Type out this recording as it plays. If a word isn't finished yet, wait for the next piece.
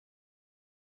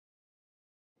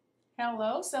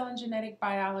Hello, Cell and Genetic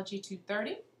Biology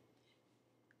 230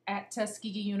 at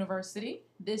Tuskegee University.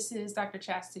 This is Dr.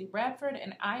 Chastity Bradford,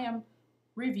 and I am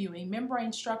reviewing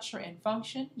Membrane Structure and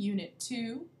Function, Unit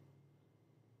 2,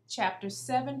 Chapter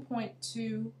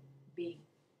 7.2b.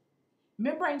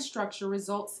 Membrane structure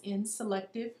results in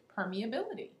selective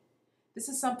permeability. This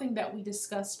is something that we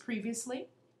discussed previously,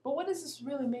 but what does this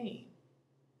really mean?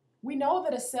 We know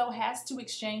that a cell has to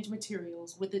exchange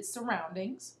materials with its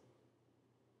surroundings,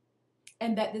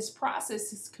 and that this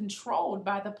process is controlled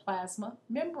by the plasma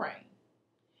membrane.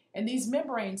 And these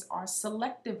membranes are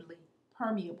selectively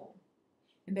permeable,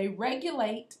 and they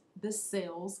regulate the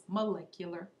cell's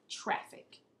molecular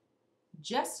traffic,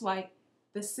 just like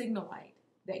the signal light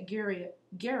that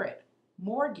Garrett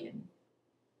Morgan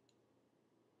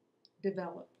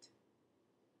developed.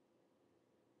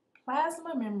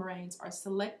 Plasma membranes are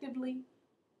selectively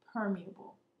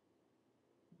permeable,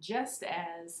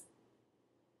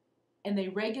 and they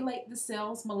regulate the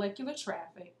cell's molecular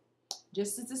traffic,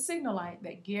 just as the signal light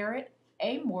that Garrett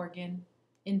A. Morgan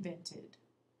invented.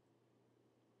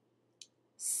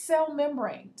 Cell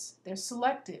membranes, they're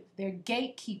selective, they're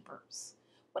gatekeepers.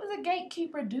 What does a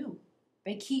gatekeeper do?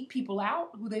 They keep people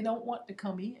out who they don't want to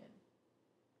come in.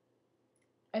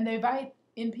 And they invite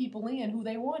people in who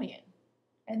they want in.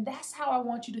 And that's how I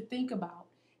want you to think about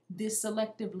this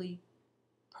selectively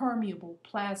permeable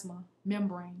plasma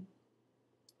membrane.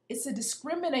 It's a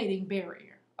discriminating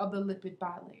barrier of the lipid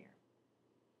bilayer.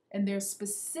 And there's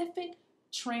specific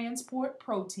transport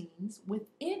proteins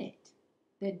within it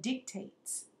that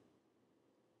dictates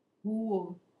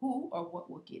who or what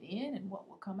will get in and what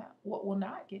will come out, what will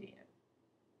not get in.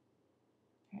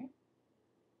 Okay?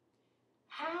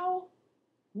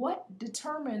 What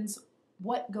determines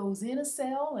what goes in a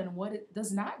cell and what it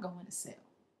does not go in a cell?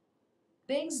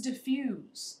 Things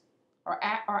diffuse or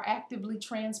are actively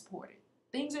transported.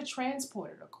 Things are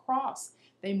transported across,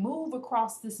 they move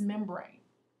across this membrane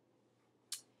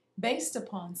based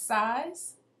upon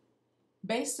size,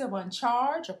 based upon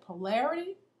charge or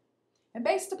polarity, and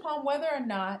based upon whether or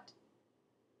not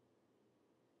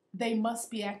they must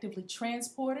be actively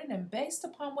transported, and based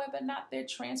upon whether or not there are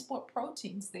transport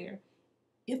proteins there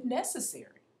if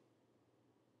necessary.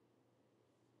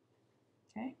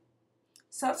 Okay?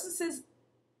 Substances,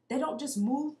 they don't just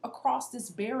move across this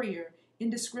barrier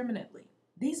indiscriminately.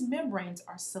 These membranes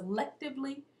are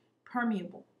selectively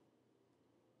permeable.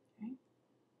 Okay?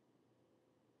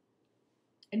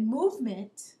 And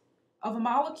movement of a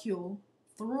molecule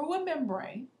through a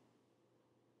membrane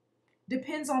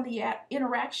depends on the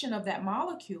interaction of that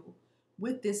molecule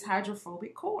with this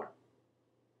hydrophobic core.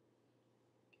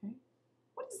 Okay?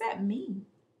 What does that mean?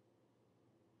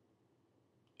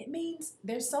 It means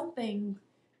there's something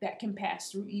that can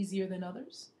pass through easier than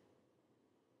others.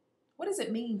 What does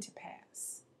it mean to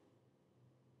pass?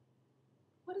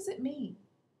 What does it mean?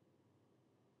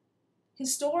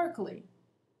 Historically,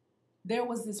 there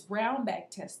was this brown bag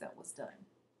test that was done.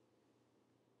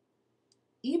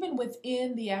 Even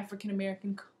within the African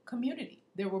American community,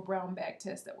 there were brown bag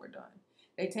tests that were done.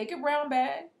 They take a brown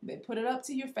bag, they put it up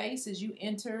to your face as you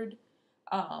entered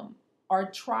or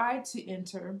tried to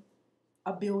enter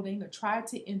a building or tried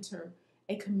to enter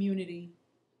a community.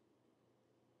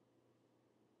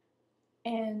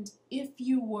 And if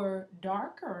you were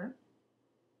darker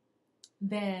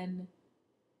than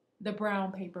the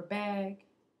brown paper bag,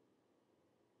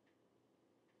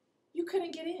 you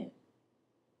couldn't get in.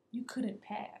 You couldn't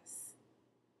pass.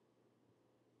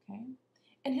 Okay?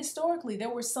 And historically, there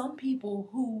were some people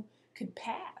who could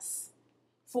pass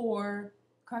for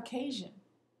Caucasian,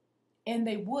 and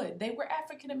they would. They were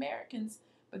African Americans,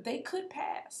 but they could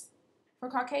pass for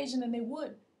Caucasian, and they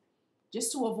would,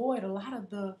 just to avoid a lot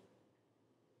of the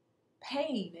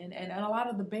pain and a lot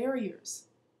of the barriers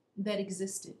that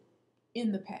existed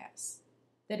in the past,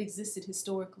 that existed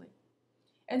historically.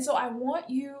 And so I want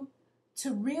you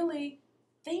to really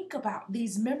think about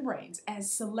these membranes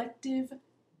as selective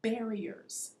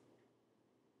barriers.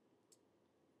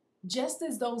 Just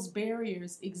as those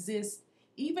barriers exist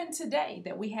even today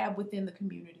that we have within the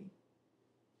community.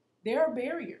 There are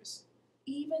barriers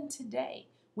even today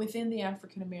within the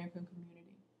African American community.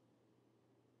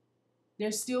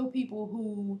 There's still people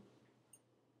who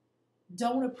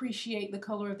don't appreciate the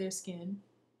color of their skin.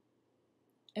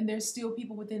 And there's still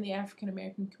people within the African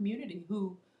American community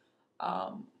who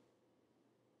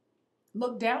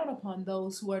look down upon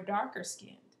those who are darker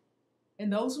skinned,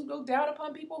 and those who look down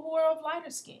upon people who are of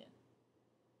lighter skin.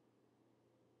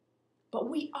 But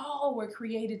we all were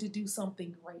created to do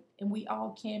something great, and we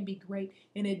all can be great.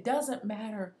 And it doesn't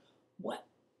matter what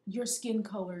your skin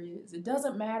color is. It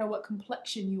doesn't matter what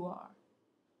complexion you are.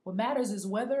 What matters is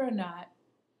whether or not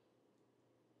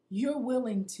you're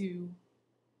willing to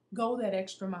go that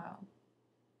extra mile.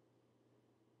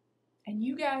 And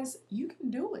you guys, you can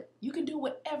do it. You can do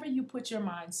whatever you put your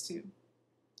minds to.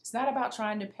 It's not about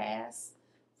trying to pass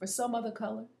for some other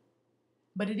color,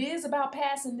 but it is about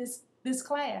passing this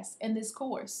class and this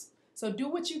course. So do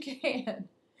what you can.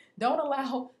 Don't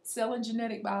allow Cell and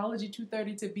Genetic Biology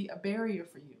 230 to be a barrier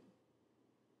for you.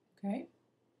 Okay?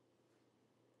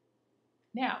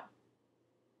 Now,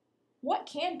 what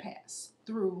can pass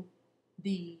through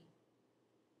the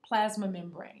plasma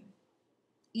membrane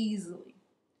easily?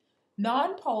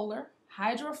 Nonpolar,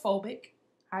 hydrophobic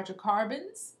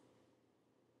hydrocarbons.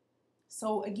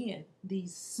 So again,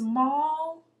 these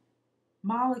small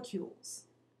molecules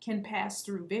can pass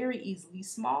through very easily.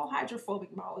 Small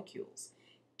hydrophobic molecules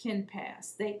can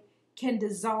pass. They can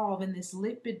dissolve in this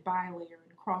lipid bilayer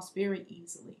and cross very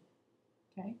easily.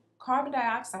 Okay? Carbon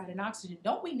dioxide and oxygen,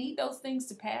 don't we need those things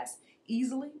to pass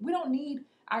easily? We don't need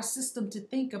our system to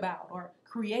think about or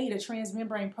create a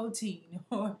transmembrane protein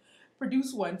or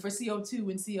produce one for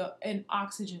CO2 and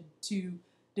oxygen to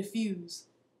diffuse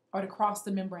or to cross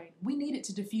the membrane. We need it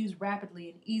to diffuse rapidly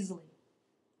and easily.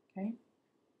 Okay?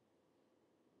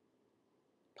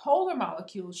 Polar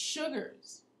molecules,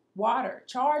 sugars, water,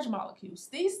 charged molecules,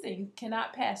 these things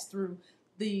cannot pass through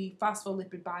the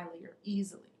phospholipid bilayer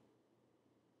easily.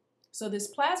 So this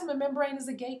plasma membrane is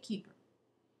a gatekeeper.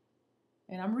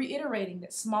 And I'm reiterating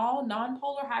that small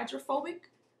nonpolar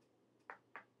hydrophobic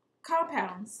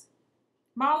compounds,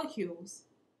 molecules,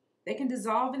 they can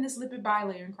dissolve in this lipid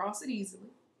bilayer and cross it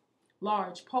easily.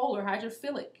 Large polar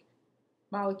hydrophilic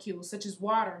molecules such as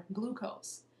water,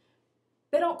 glucose,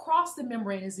 they don't cross the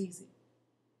membrane as easy.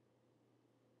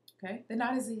 Okay, they're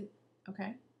not as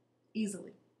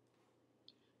easily.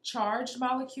 Charged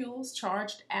molecules,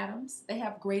 charged atoms, they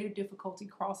have greater difficulty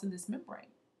crossing this membrane.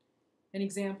 An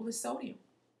example is sodium.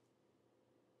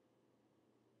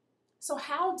 So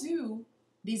how do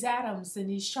these atoms and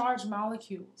these charged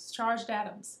molecules, charged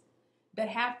atoms that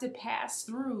have to pass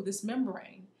through this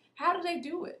membrane, how do they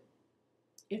do it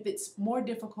if it's more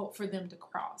difficult for them to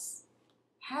cross?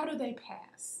 How do they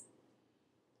pass?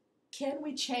 Can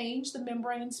we change the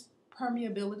membrane's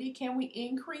permeability? Can we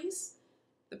increase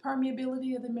the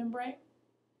permeability of the membrane?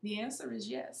 The answer is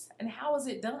yes. And how is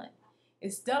it done?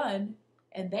 It's done,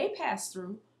 and they pass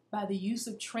through by the use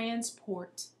of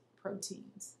transport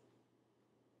proteins.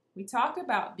 We talked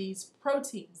about these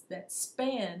proteins that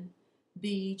span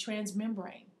the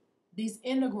transmembrane, these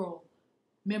integral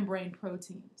membrane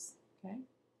proteins. Okay?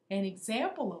 An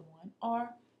example of one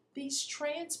are these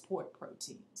transport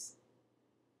proteins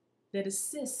that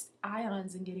assist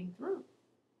ions in getting through,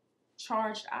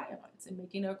 charged ions and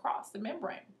making it across the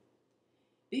membrane.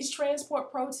 These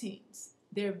transport proteins,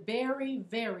 they're very,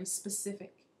 very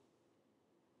specific.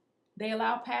 They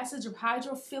allow passage of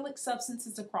hydrophilic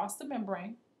substances across the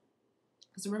membrane,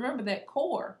 because remember that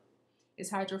core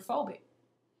is hydrophobic.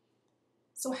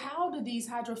 So how do these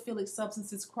hydrophilic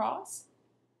substances cross?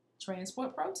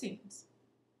 Transport proteins.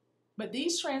 But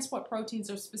these transport proteins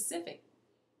are specific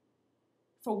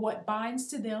for what binds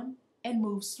to them and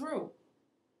moves through.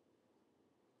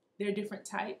 There are different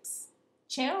types.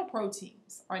 Channel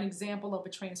proteins are an example of a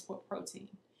transport protein.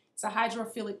 It's a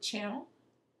hydrophilic channel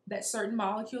that certain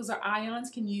molecules or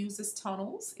ions can use as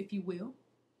tunnels, if you will.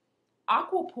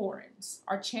 Aquaporins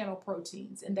are channel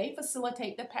proteins, and they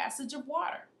facilitate the passage of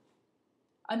water.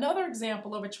 Another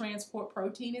example of a transport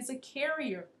protein is a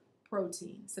carrier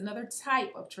protein. It's another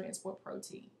type of transport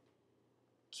protein.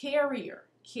 Carrier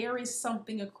carries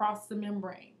something across the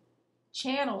membrane.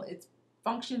 Channel, it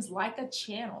functions like a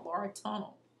channel or a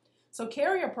tunnel. So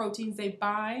carrier proteins, they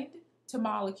bind to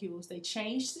molecules. They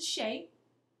change the shape.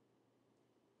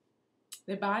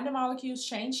 They bind to molecules,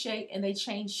 change shape, and they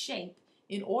change shape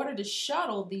in order to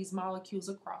shuttle these molecules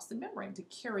across the membrane, to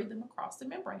carry them across the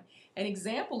membrane. An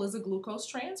example is a glucose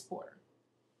transporter.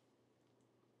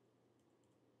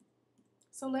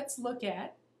 So let's look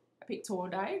at a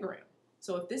pictorial diagram.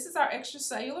 So if this is our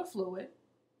extracellular fluid,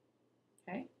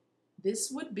 okay, this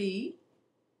would be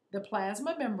the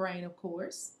plasma membrane, of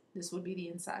course. This would be the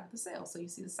inside of the cell. So you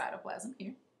see the cytoplasm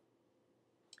here.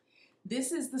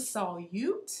 This is the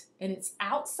solute, and it's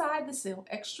outside the cell,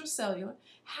 extracellular.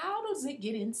 How does it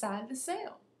get inside the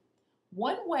cell?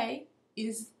 One way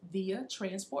is via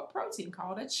transport protein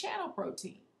called a channel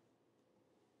protein.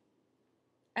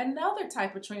 Another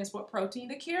type of transport protein,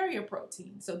 the carrier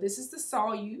protein. So this is the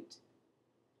solute.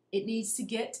 It needs to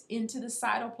get into the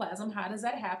cytoplasm. How does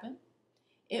that happen?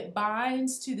 It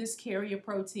binds to this carrier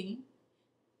protein.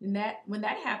 And when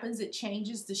that happens, it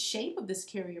changes the shape of this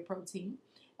carrier protein.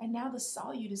 And now the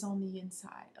solute is on the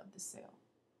inside of the cell.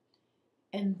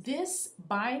 And this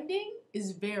binding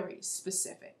is very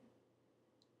specific.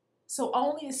 So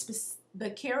only the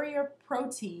carrier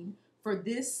protein for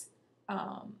this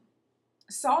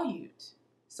solute,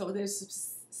 so there's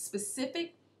a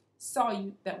specific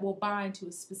solute that will bind to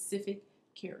a specific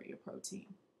carrier protein.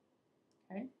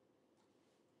 Okay?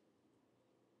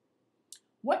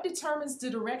 What determines the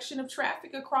direction of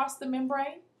traffic across the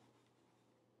membrane?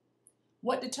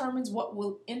 What determines what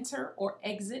will enter or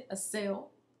exit a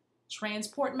cell?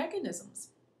 Transport mechanisms.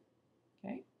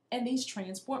 Okay? And these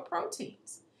transport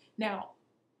proteins. Now,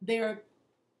 there are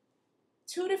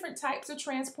two different types of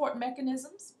transport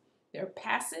mechanisms. They're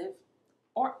passive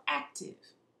or active.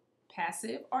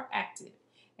 Passive or active.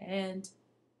 And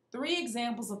 3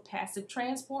 examples of passive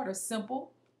transport are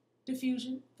simple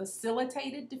diffusion,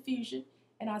 facilitated diffusion,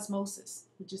 and osmosis,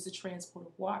 which is the transport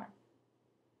of water.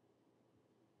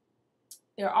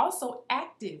 There are also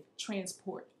active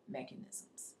transport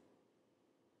mechanisms.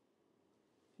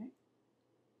 Okay?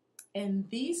 And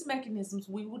these mechanisms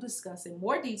we will discuss in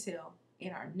more detail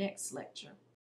in our next lecture.